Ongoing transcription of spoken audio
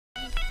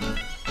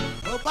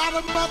about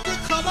a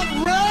multicolored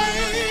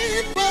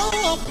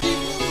rainbow of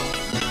people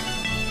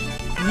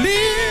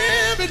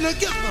living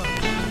together.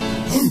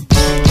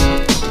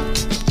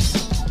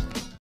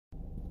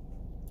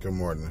 Good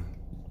morning.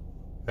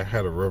 I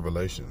had a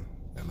revelation,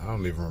 and I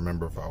don't even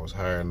remember if I was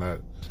high or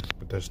not,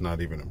 but that's not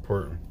even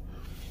important.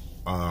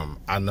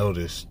 I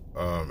noticed,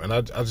 and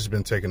I just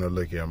been taking a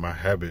look at my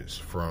habits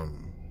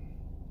from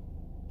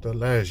the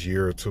last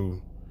year or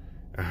two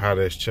and how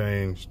that's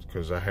changed,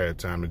 because I had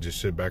time to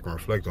just sit back and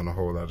reflect on a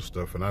whole lot of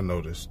stuff, and I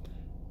noticed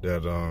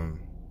that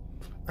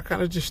I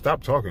kind of just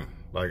stopped talking.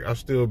 Like, I've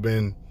still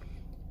been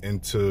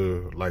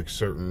into like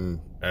certain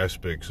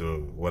aspects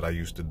of what I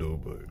used to do,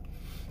 but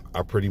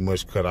I pretty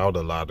much cut out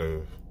a lot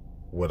of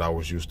what I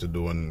was used to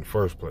doing in the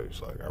first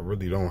place. Like, I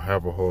really don't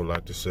have a whole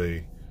lot to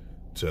say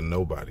to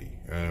nobody.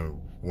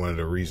 And one of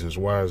the reasons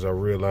why is I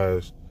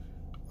realized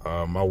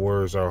my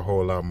words are a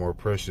whole lot more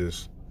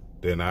precious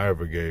than I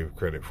ever gave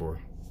credit for.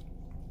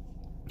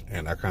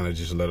 And I kind of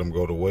just let them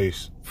go to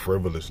waste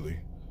frivolously,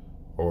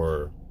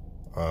 or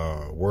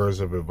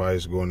words of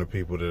advice going to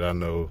people that I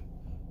know,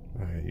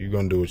 you're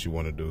going to do what you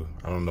want to do.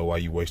 I don't know why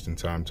you wasting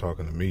time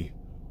talking to me.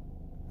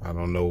 I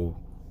don't know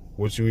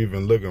what you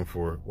even looking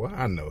for. Well,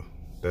 I know.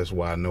 That's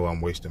why I know I'm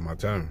wasting my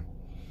time.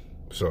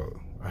 So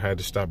I had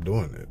to stop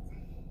doing it.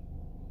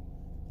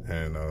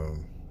 And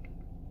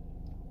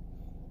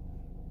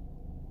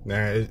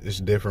now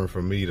it's different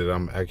for me that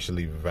I'm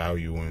actually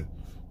valuing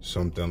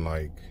something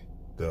like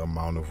the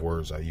amount of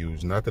words I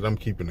use. Not that I'm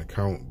keeping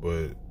account,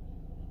 but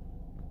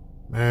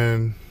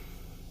man,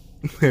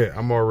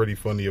 I'm already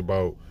funny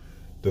about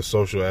the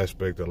social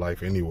aspect of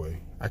life anyway.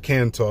 I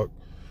can talk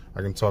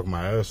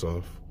my ass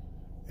off,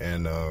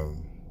 and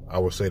I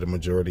would say the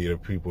majority of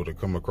the people that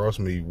come across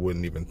me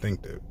wouldn't even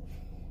think that.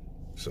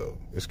 So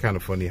it's kind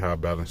of funny how I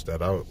balance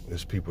that out.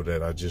 It's people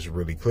that I just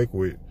really click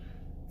with,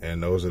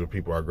 and those are the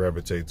people I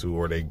gravitate to,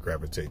 or they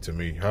gravitate to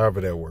me.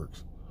 However that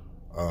works.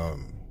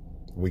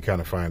 We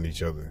kind of find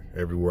each other.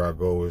 Everywhere I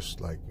go, it's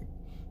like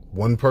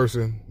one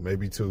person,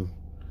 maybe two.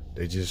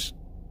 They just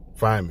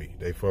find me.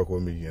 They fuck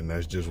with me, and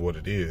that's just what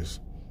it is.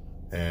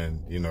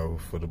 And, you know,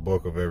 for the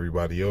bulk of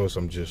everybody else,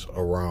 I'm just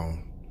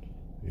around.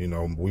 You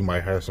know, we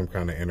might have some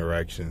kind of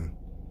interaction,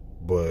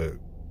 but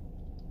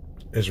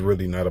it's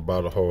really not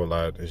about a whole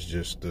lot. It's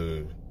just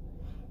the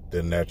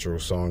natural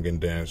song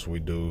and dance we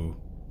do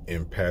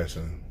in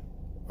passing.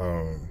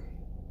 I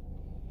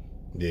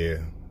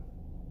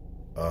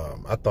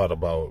thought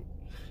about,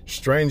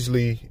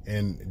 strangely,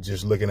 and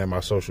just looking at my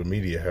social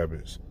media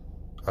habits,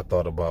 I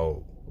thought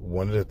about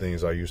one of the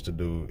things I used to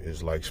do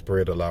is like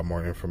spread a lot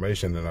more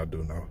information than I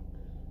do now.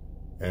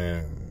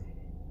 And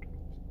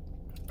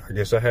I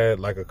guess I had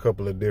like a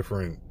couple of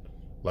different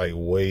like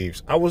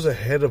waves. I was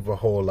ahead of a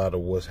whole lot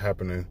of what's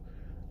happening.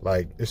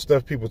 Like, it's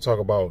stuff people talk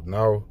about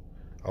now,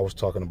 I was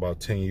talking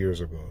about 10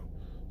 years ago.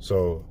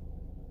 So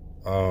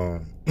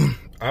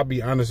I'll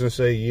be honest and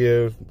say,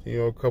 yeah, you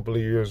know, a couple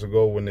of years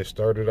ago when it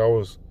started, I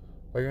was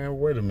like, man,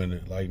 wait a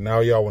minute. Like,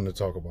 now y'all want to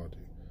talk about it.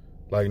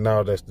 Like,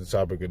 now that's the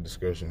topic of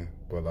discussion.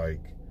 But like,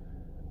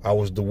 I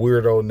was the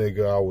weirdo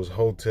nigga, I was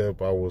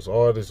Hotep, I was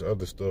all this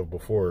other stuff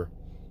before,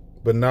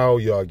 but now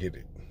y'all get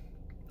it.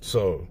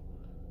 So,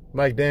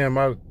 like, damn,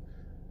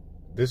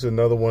 this is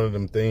another one of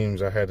them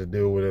themes I had to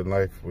deal with in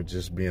life, with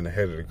just being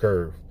ahead of the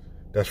curve.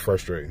 That's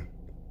frustrating.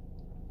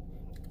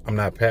 I'm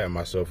not patting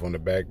myself on the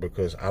back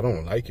because I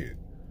don't like it.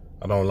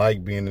 I don't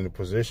like being in a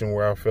position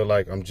where I feel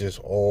like I'm just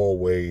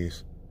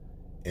always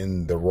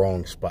in the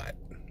wrong spot.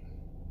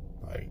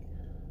 Like,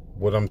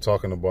 what I'm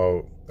talking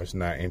about is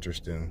not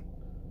interesting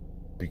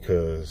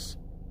because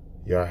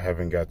y'all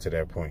haven't got to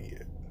that point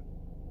yet.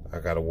 I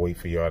gotta wait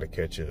for y'all to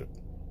catch up.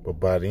 But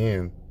by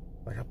then,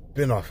 like, I've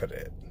been off of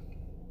that.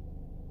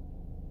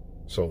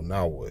 So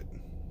now what?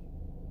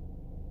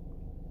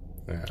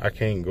 I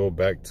can't go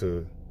back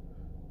to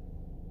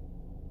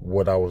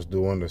what I was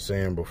doing or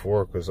saying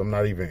before because I'm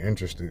not even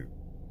interested.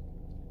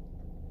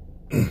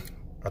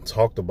 I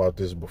talked about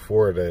this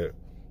before, that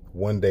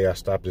one day I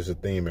stopped as a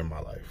theme in my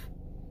life.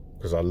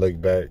 Because I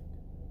look back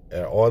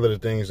at all of the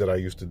things that I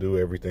used to do,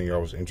 everything I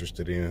was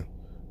interested in.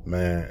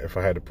 Man, if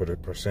I had to put a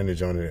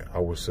percentage on it, I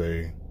would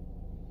say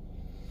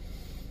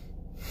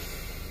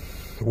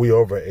we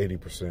over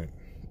 80%.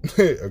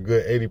 A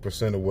good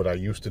 80% of what I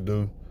used to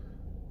do,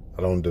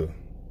 I don't do.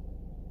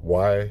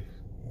 Why?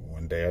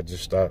 One day I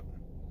just stopped.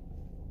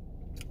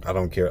 I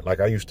don't care.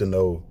 Like, I used to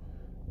know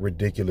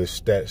ridiculous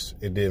stats.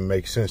 It didn't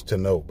make sense to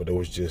know, but it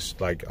was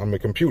just like, I'm a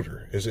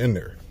computer. It's in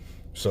there.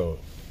 So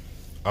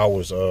I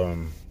was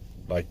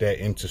like that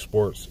into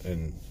sports,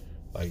 and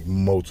like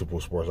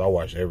multiple sports. I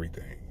watched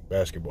everything.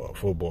 Basketball,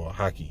 football,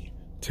 hockey,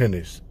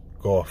 tennis,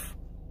 golf.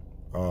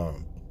 I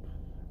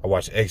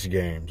watched X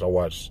Games. I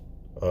watched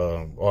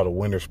all the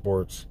winter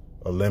sports,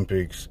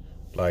 Olympics,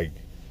 like,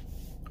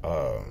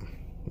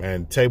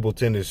 man, table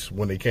tennis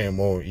when they came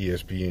on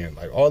ESPN,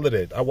 like all of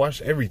that. I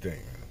watched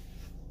everything.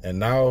 And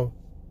now,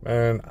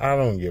 man, I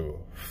don't give a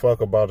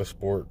fuck about a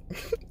sport.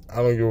 I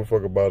don't give a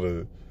fuck about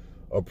a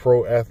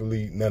pro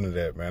athlete, none of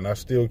that, man. I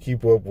still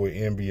keep up with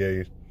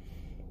NBA.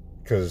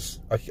 because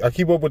I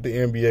keep up with the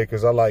NBA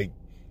because I like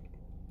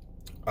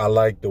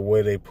the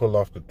way they pull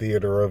off the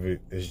theater of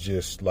it. It's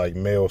just like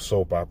male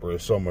soap opera.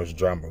 It's so much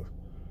drama.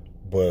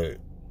 But,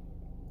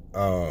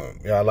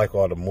 yeah, I like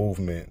all the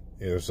movement.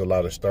 There's a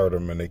lot of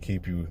stardom, and they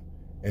keep you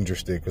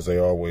interested because they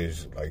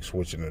always, like,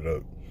 switching it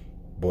up.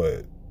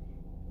 But,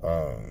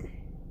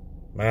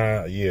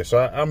 man, yeah, so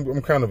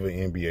I'm kind of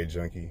an NBA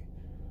junkie.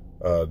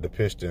 The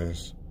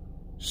Pistons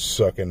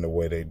suck in the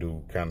way they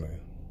do, kind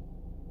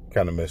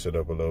of mess it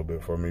up a little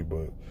bit for me,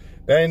 but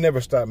that ain't never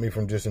stopped me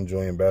from just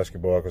enjoying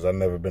basketball because I've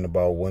never been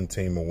about one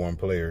team or one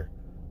player.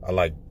 I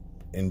like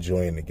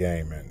enjoying the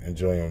game and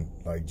enjoying,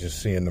 like,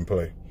 just seeing them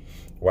play.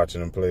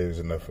 Watching them play is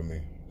enough for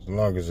me, as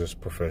long as it's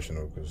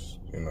professional, because,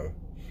 you know,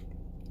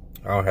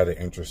 I don't have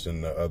the interest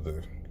in the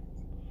other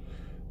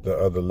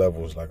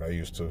levels like I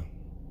used to.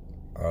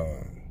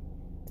 I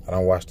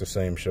don't watch the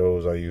same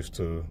shows I used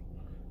to.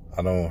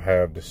 I don't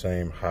have the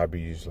same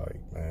hobbies. Like,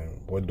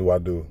 man, what do I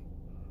do?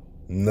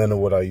 None of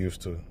what I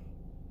used to.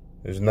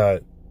 It's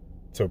not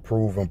to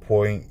prove a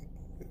point.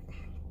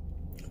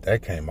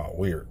 That came out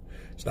weird.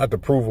 It's not to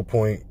prove a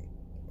point.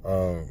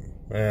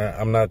 Man,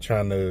 I'm not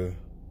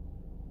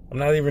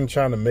even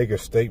trying to make a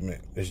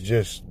statement. It's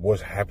just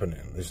what's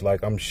happening. It's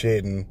like I'm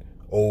shedding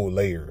old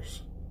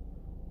layers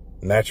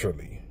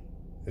naturally.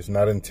 It's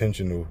not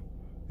intentional.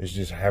 It's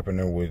just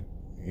happening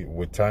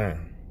with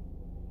time.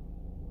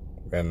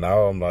 And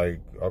now I'm like,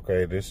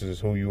 okay, this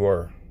is who you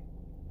are.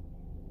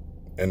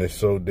 And it's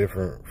so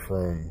different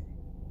from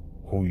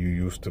who you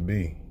used to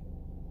be.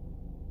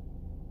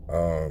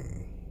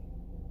 I'm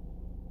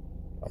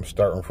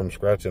starting from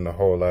scratch in a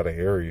whole lot of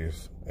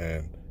areas.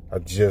 And I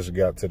just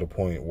got to the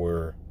point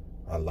where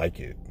I like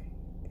it.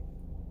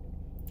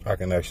 I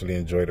can actually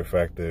enjoy the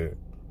fact that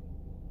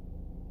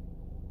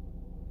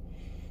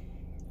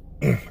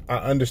I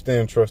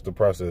understand, trust the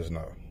process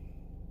now.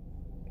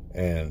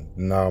 And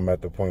now I'm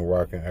at the point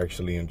where I can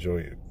actually enjoy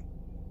it.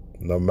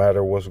 No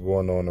matter what's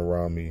going on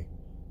around me,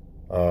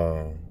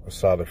 a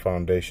solid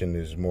foundation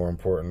is more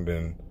important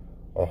than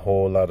a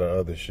whole lot of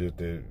other shit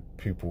that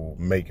people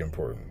make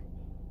important.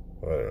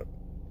 But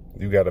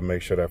you got to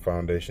make sure that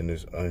foundation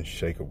is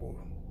unshakable.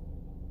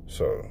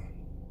 So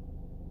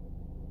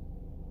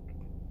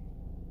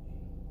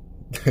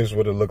this is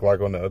what it looked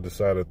like on the other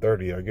side of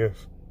 30, I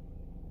guess.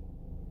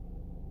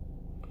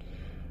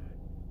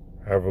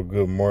 Have a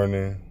good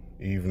morning,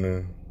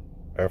 evening,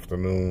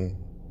 afternoon,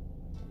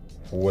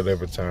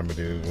 whatever time it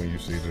is when you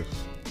see this.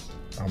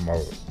 I'm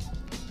out.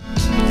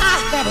 I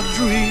had a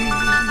dream.